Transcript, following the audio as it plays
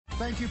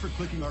Thank you for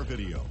clicking our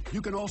video.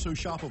 You can also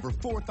shop over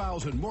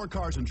 4,000 more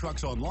cars and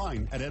trucks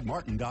online at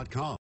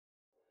edmartin.com.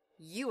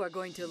 You are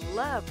going to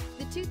love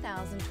the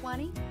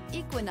 2020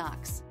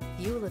 Equinox.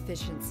 Fuel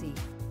efficiency,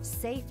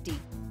 safety,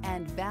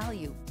 and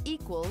value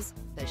equals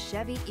the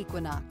Chevy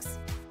Equinox.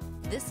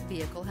 This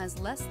vehicle has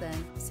less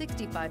than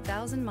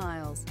 65,000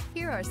 miles.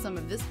 Here are some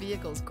of this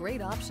vehicle's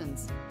great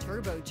options: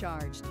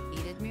 turbocharged,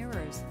 heated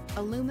mirrors,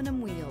 aluminum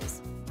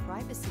wheels,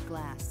 privacy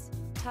glass,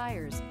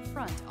 tires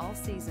front all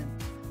season,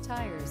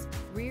 tires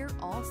rear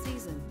all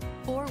season,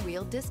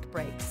 four-wheel disc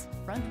brakes,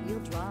 front-wheel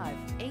drive,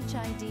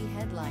 HID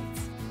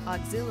headlights,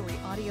 auxiliary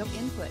audio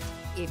input.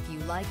 If you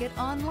like it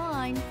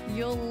online,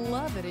 you'll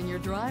love it in your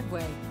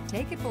driveway.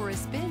 Take it for a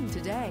spin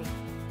today.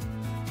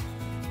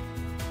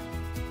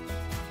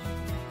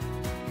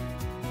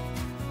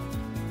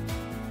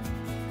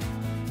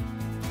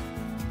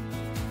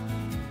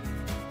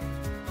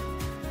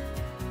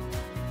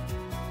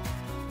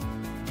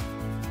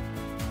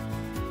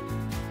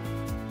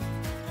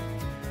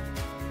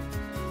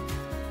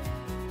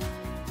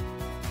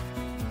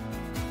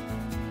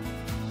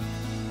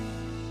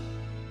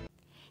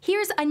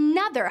 Here's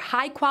another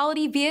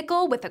high-quality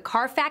vehicle with a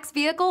Carfax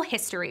Vehicle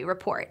History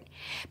Report.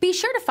 Be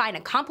sure to find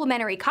a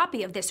complimentary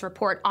copy of this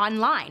report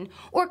online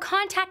or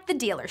contact the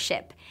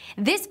dealership.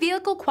 This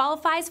vehicle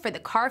qualifies for the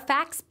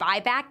Carfax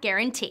Buyback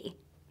Guarantee.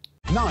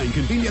 9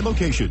 convenient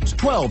locations,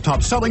 12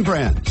 top-selling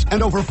brands,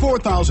 and over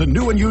 4,000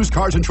 new and used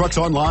cars and trucks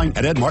online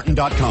at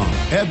edmartin.com.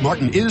 Ed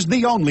Martin is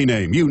the only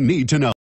name you need to know.